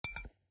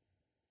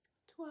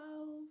12,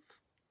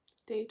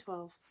 day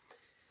 12.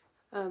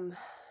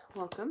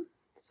 Welcome.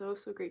 So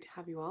great to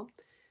have you all.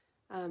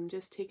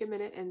 Just take a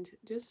minute and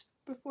just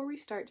before we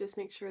start, just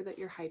make sure that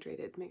you're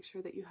hydrated. Make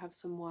sure that you have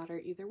some water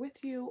either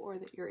with you or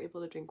that you're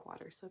able to drink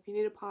water. So if you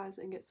need to pause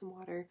and get some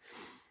water,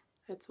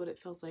 that's what it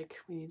feels like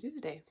we need to do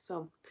today.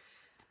 So,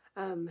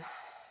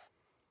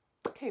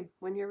 okay,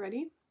 when you're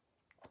ready,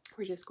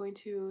 we're just going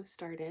to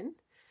start in.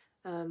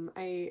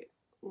 I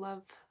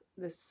love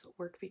this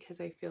work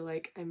because I feel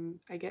like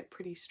I get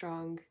pretty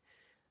strong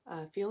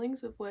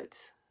feelings of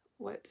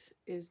what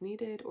is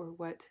needed or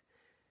what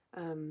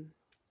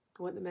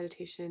the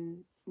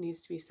meditation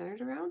needs to be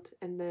centered around,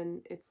 and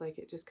then it's like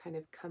it just kind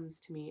of comes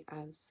to me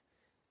as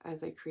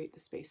I create the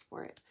space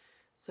for it.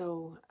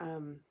 So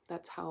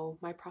that's how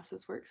my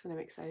process works, and I'm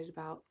excited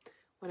about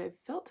what I've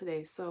felt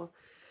today. So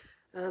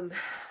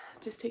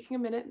just taking a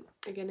minute,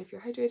 again, if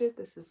you're hydrated,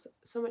 this is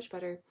so much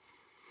better,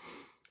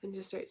 and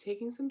just start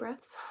taking some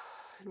breaths,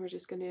 and we're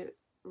just going to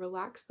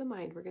relax the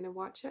mind. We're going to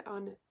watch it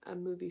on a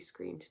movie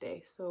screen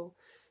today. So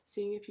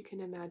seeing if you can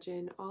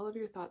imagine all of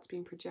your thoughts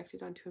being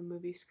projected onto a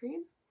movie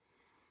screen.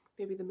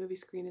 Maybe the movie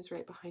screen is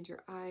right behind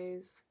your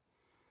eyes,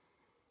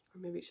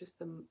 or maybe it's just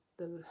the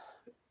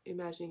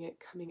imagining it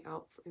coming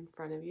out in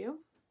front of you.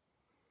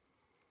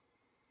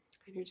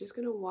 And you're just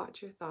going to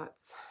watch your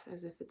thoughts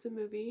as if it's a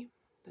movie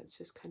that's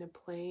just kind of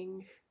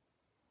playing,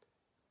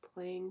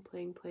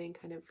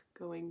 kind of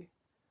going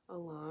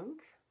along.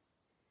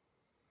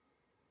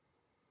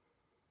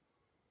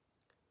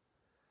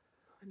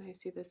 When I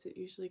see this, it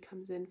usually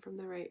comes in from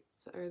the right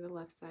or the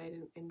left side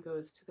and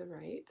goes to the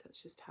right.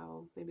 That's just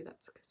how, maybe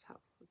that's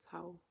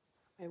how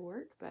I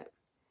work, but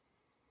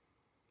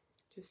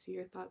just see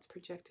your thoughts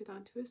projected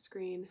onto a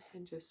screen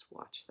and just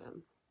watch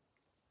them.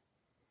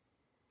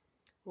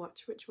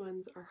 Watch which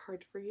ones are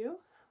hard for you,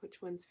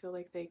 which ones feel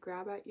like they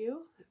grab at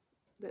you,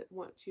 that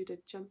want you to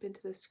jump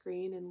into the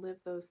screen and live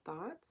those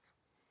thoughts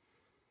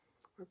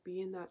or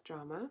be in that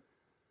drama,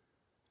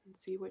 and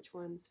see which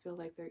ones feel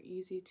like they're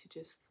easy to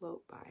just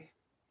float by.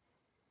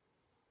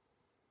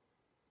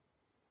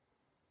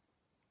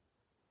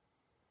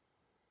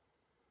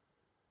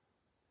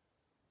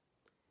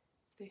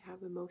 If they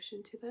have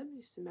emotion to them,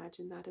 just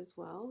imagine that as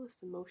well,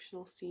 this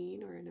emotional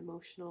scene or an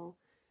emotional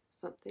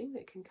something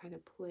that can kind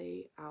of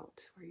play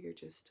out where you're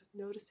just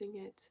noticing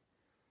it,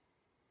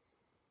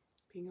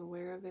 being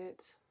aware of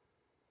it,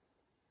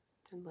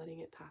 and letting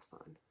it pass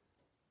on.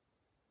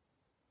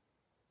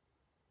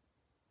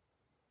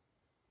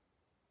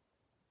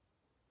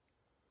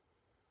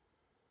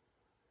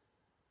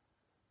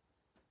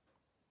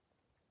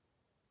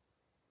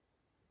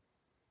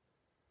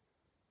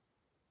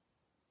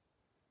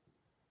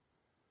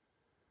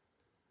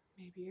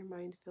 Maybe your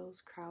mind feels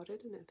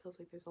crowded and it feels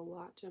like there's a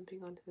lot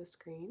jumping onto the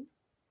screen.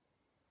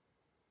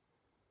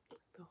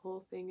 The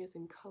whole thing is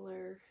in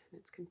color and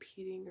it's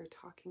competing or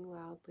talking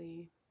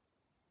loudly.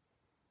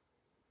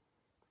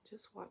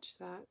 Just watch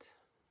that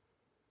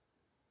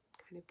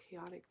kind of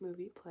chaotic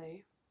movie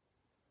play.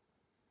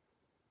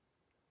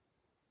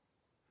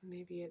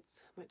 Maybe it's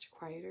much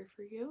quieter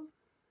for you.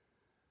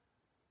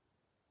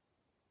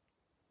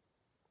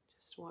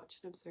 Just watch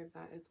and observe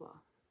that as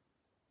well.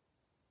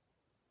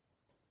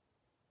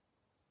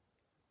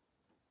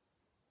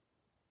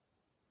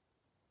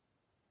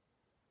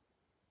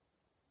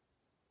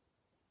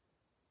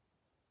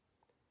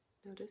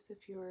 Notice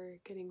if you're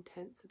getting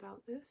tense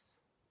about this,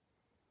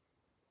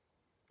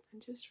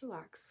 and just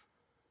relax.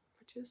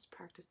 We're just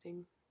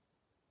practicing.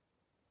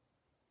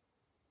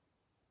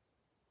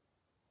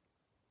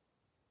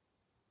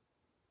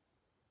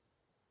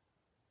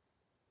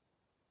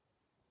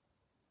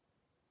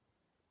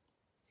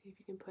 See if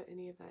you can put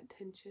any of that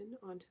tension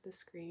onto the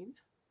screen.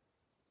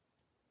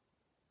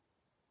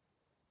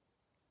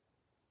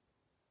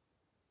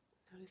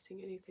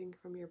 Noticing anything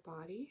from your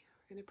body,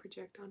 we're going to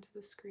project onto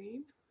the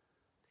screen.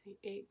 Any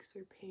aches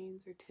or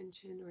pains or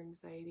tension or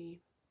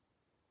anxiety.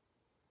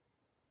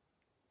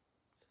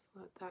 Just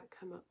let that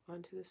come up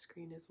onto the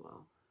screen as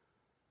well.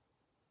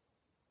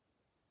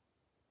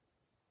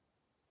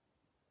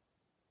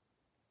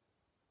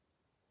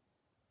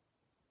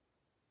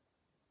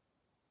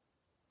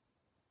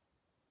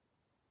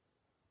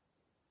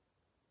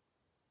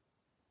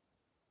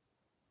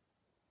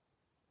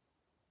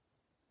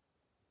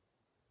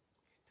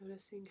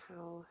 Noticing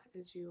how,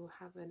 as you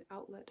have an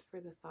outlet for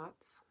the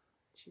thoughts,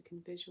 that you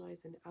can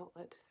visualize an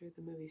outlet through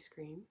the movie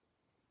screen,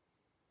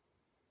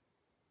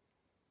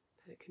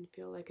 that it can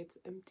feel like it's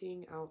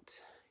emptying out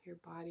your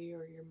body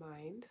or your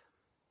mind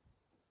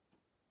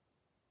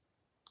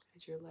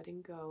as you're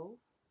letting go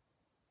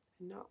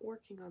and not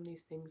working on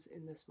these things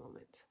in this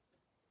moment.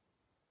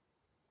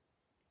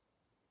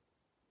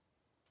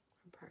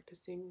 I'm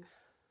practicing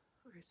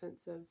our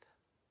sense of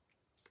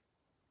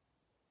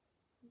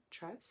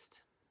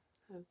trust,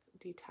 of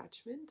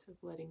detachment, of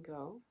letting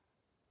go,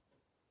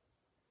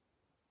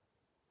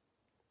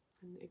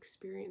 and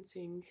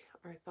experiencing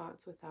our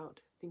thoughts without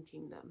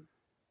thinking them,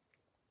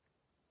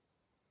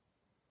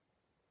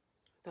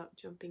 without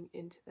jumping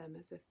into them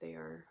as if they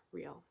are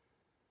real.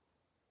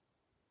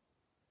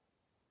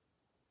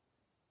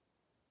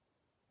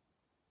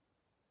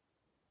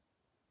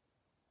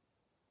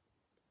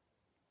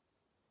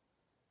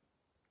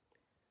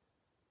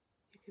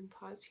 can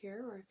pause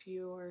here, or if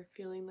you are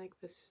feeling like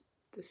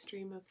the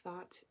stream of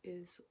thought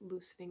is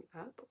loosening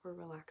up or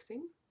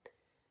relaxing,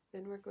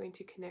 then we're going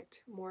to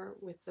connect more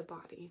with the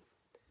body.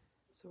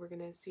 So we're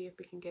going to see if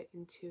we can get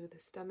into the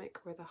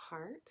stomach or the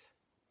heart.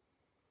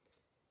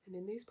 And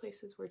in these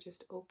places, we're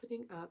just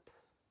opening up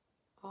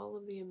all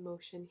of the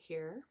emotion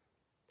here.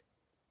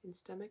 In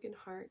stomach and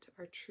heart,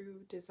 our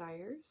true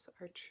desires,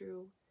 our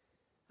true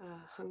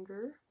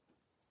hunger,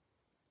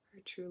 our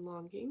true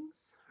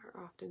longings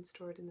are often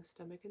stored in the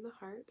stomach and the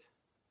heart.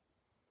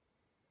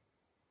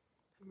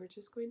 And we're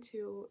just going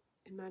to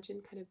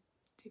imagine kind of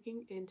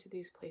digging into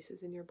these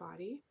places in your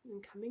body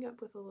and coming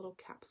up with a little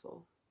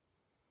capsule.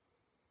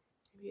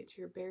 Maybe it's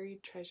your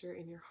buried treasure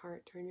in your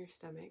heart or in your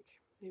stomach.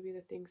 Maybe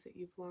the things that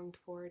you've longed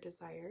for or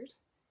desired,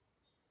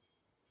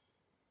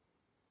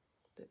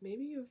 that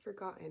maybe you've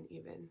forgotten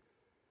even,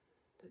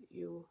 that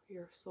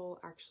your soul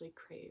actually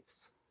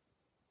craves.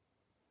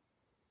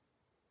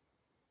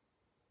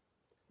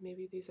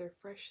 Maybe these are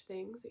fresh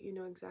things that you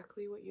know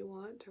exactly what you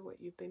want or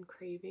what you've been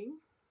craving.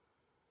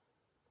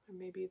 Or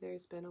maybe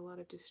there's been a lot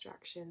of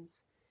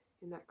distractions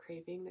in that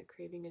craving. That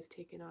craving has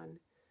taken on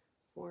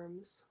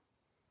forms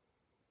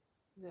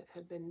that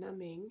have been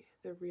numbing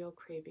the real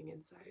craving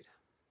inside.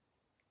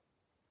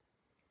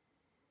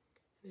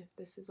 And if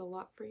this is a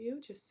lot for you,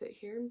 just sit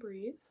here and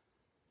breathe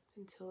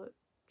until it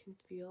can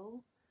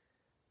feel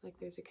like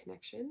there's a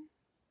connection.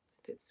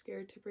 If it's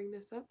scared to bring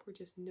this up, we're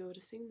just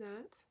noticing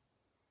that.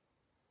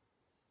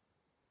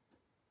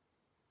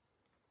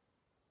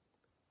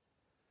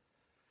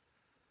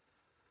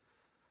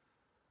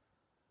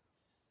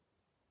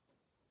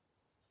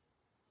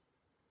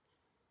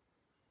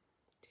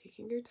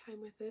 Taking your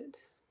time with it.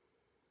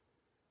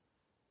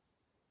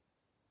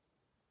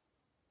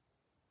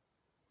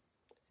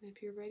 And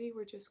if you're ready,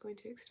 we're just going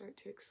to start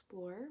to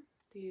explore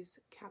these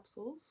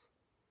capsules,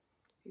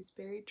 these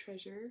buried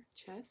treasure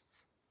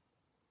chests,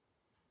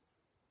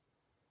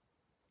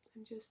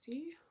 and just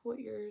see what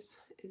yours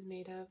is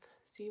made of.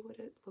 See what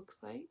it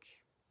looks like.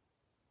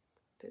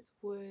 If it's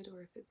wood,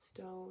 or if it's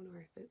stone,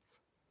 or if it's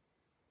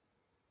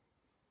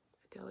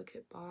a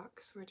delicate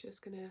box, we're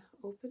just going to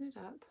open it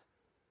up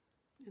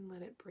and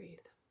let it breathe.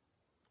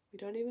 We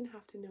don't even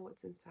have to know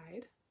what's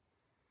inside.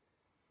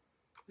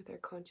 With our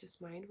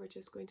conscious mind, we're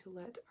just going to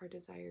let our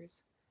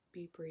desires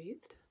be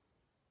breathed.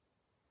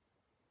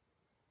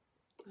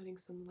 Letting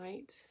some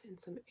light and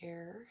some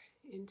air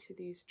into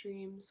these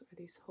dreams or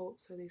these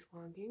hopes or these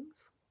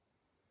longings.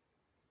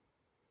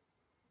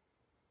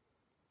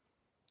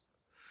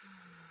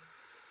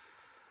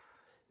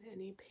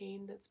 Any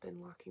pain that's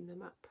been locking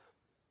them up.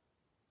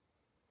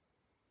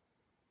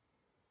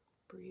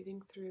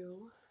 Breathing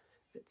through,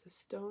 if it's a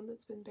stone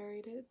that's been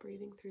buried in,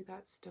 breathing through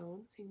that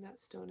stone, seeing that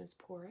stone as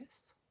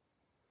porous.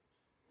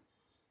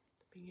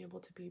 Being able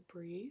to be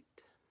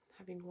breathed,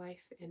 having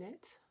life in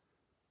it.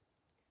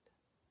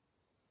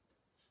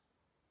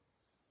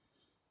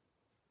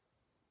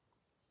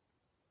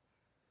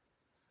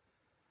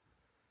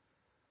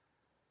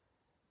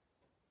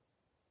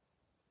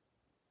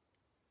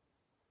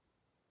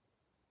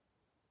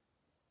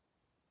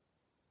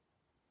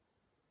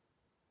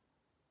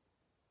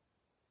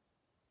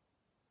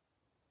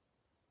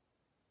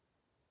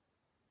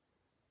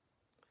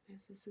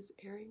 As this is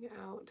airing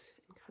out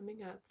and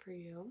coming up for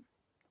you,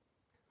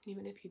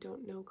 even if you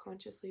don't know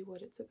consciously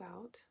what it's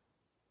about,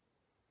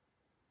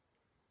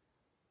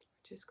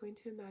 we're just going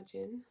to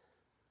imagine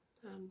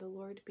the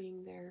Lord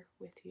being there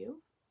with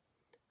you,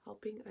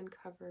 helping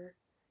uncover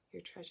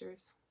your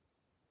treasures,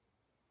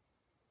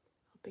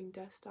 helping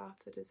dust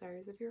off the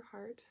desires of your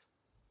heart,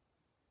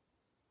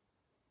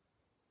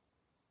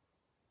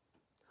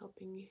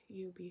 helping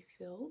you be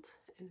filled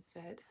and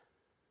fed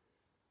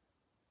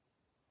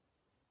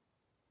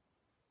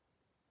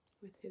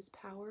with His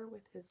power,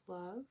 with His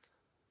love,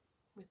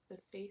 with the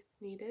faith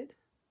needed,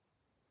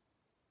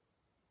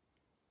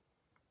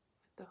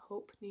 with the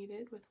hope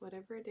needed, with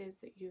whatever it is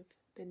that you've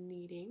been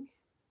needing,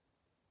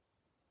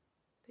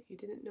 that you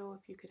didn't know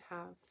if you could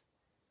have,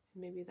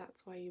 and maybe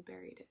that's why you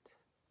buried it.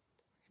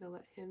 We're going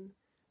to let Him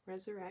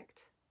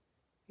resurrect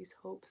these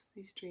hopes,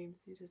 these dreams,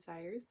 these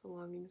desires, the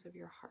longings of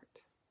your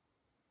heart.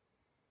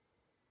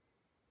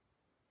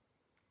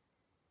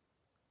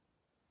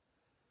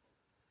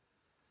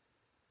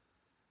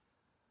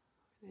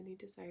 Any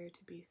desire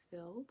to be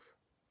filled,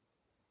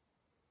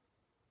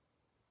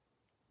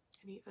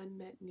 any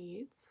unmet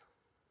needs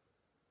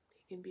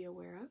He can be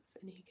aware of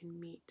and He can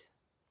meet.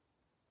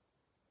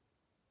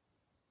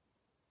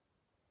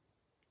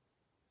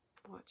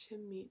 Watch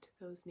Him meet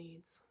those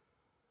needs.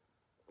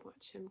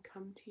 Watch Him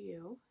come to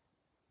you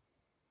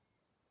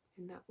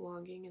in that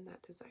longing and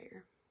that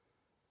desire.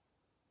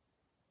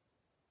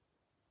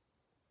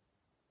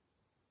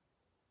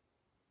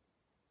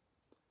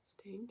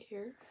 Staying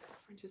here,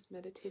 we're just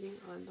meditating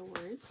on the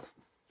words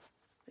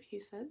that He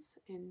says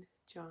in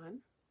John.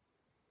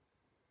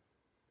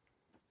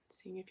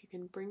 Seeing if you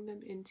can bring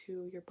them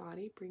into your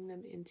body, bring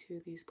them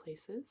into these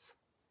places.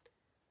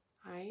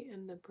 I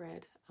am the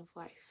bread of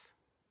life.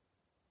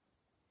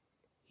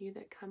 He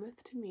that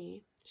cometh to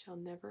me shall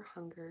never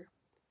hunger,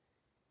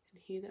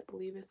 and he that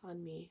believeth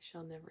on me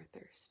shall never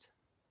thirst.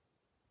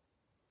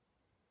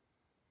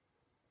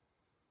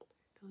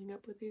 Filling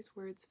up with these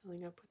words,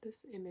 filling up with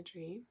this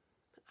imagery,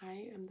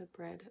 I am the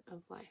bread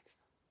of life.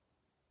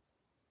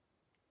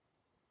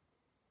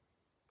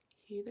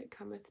 He that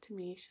cometh to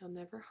me shall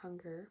never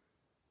hunger,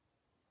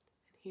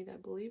 and he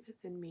that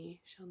believeth in me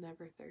shall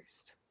never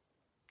thirst.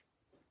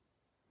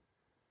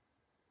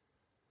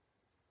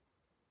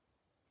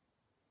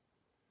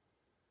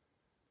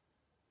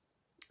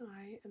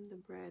 I am the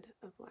bread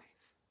of life.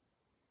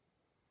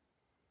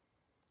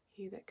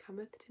 He that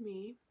cometh to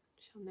me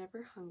shall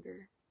never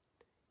hunger.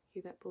 He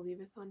that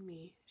believeth on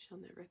me shall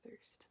never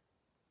thirst.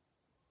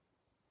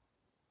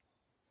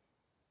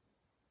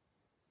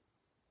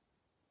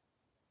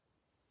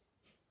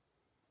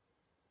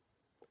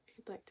 If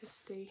you'd like to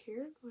stay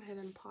here, go ahead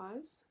and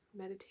pause,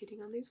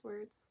 meditating on these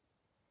words.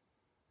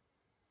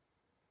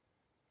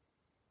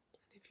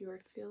 And if you are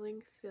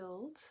feeling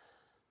filled,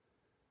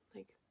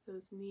 like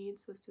those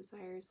needs, those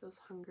desires, those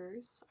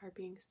hungers are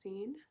being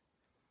seen,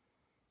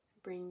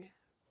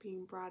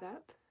 being brought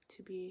up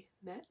to be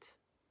met,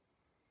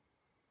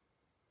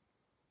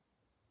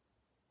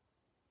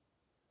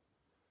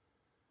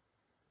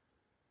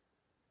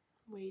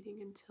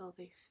 waiting until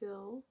they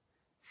feel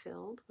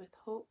filled with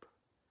hope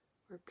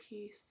or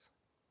peace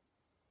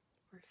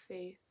or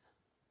faith,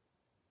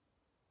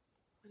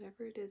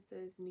 whatever it is that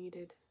is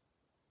needed,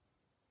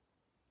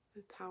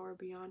 the power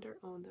beyond our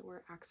own that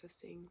we're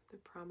accessing, the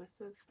promise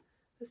of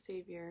the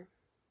Savior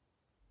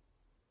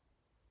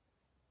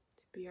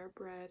to be our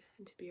bread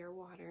and to be our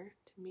water,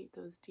 to meet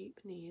those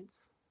deep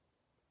needs,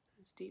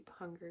 those deep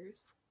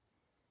hungers,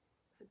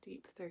 that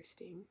deep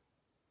thirsting.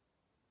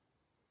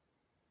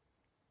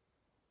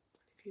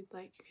 If you'd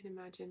like, you can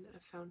imagine a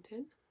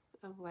fountain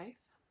of life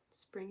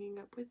springing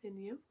up within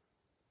you.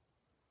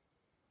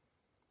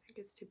 It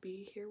gets to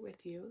be here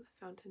with you,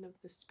 the fountain of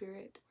the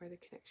Spirit, or the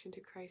connection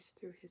to Christ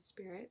through His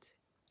Spirit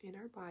in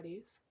our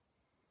bodies.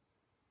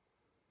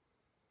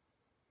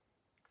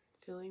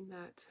 Feeling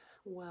that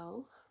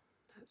well,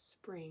 that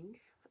spring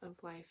of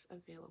life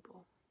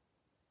available.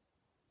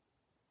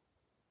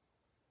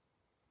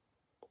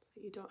 So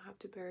that you don't have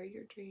to bury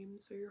your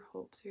dreams or your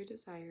hopes or your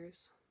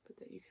desires, but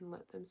that you can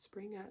let them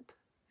spring up.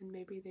 And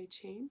maybe they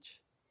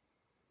change,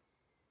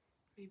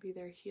 maybe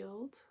they're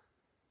healed,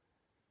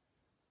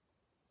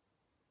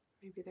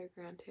 maybe they're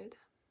granted.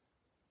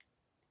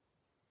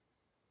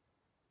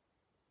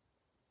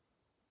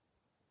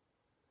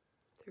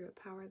 Through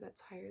a power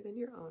that's higher than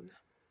your own.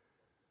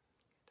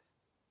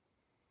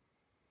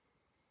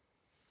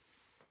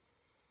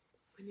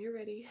 When you're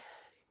ready,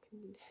 you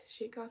can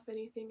shake off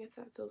anything if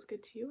that feels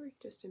good to you, or you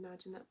can just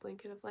imagine that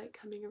blanket of light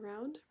coming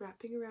around,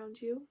 wrapping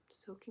around you,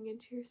 soaking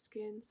into your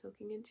skin,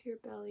 soaking into your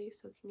belly,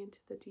 soaking into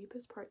the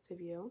deepest parts of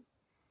you,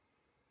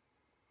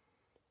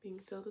 being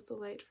filled with the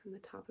light from the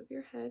top of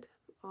your head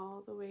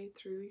all the way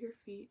through your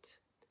feet,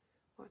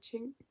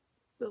 watching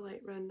the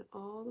light run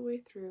all the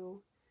way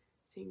through,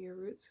 seeing your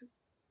roots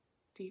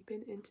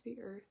deepen into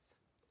the earth,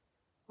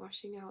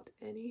 washing out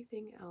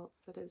anything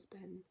else that has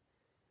been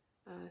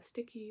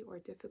sticky or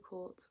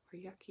difficult or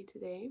yucky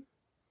today,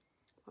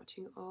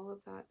 watching all of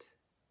that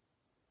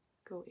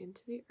go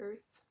into the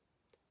earth,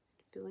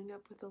 filling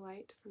up with the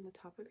light from the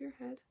top of your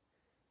head,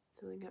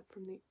 filling up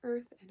from the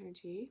earth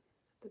energy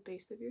at the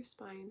base of your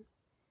spine,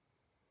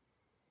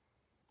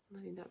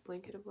 letting that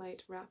blanket of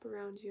light wrap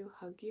around you,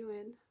 hug you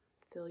in,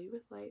 fill you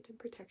with light and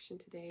protection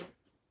today.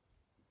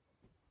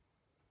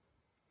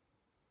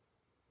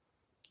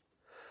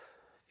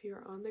 If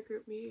you're on the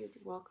group me, you're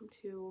welcome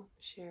to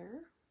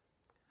share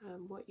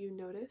what you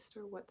noticed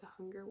or what the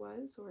hunger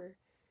was, or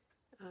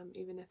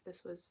even if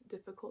this was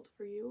difficult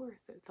for you or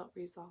if it felt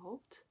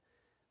resolved.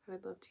 I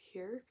would love to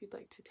hear. If you'd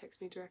like to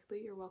text me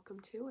directly, you're welcome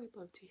to. I'd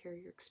love to hear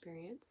your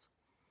experience.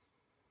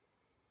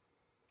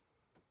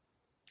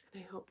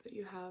 And I hope that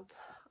you have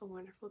a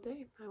wonderful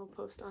day. I will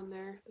post on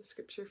there the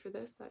scripture for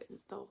this. That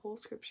the whole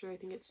scripture, I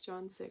think it's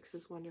John 6,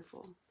 is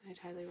wonderful. I'd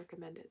highly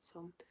recommend it.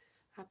 So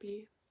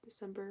happy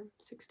December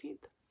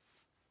 16th.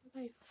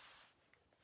 Bye.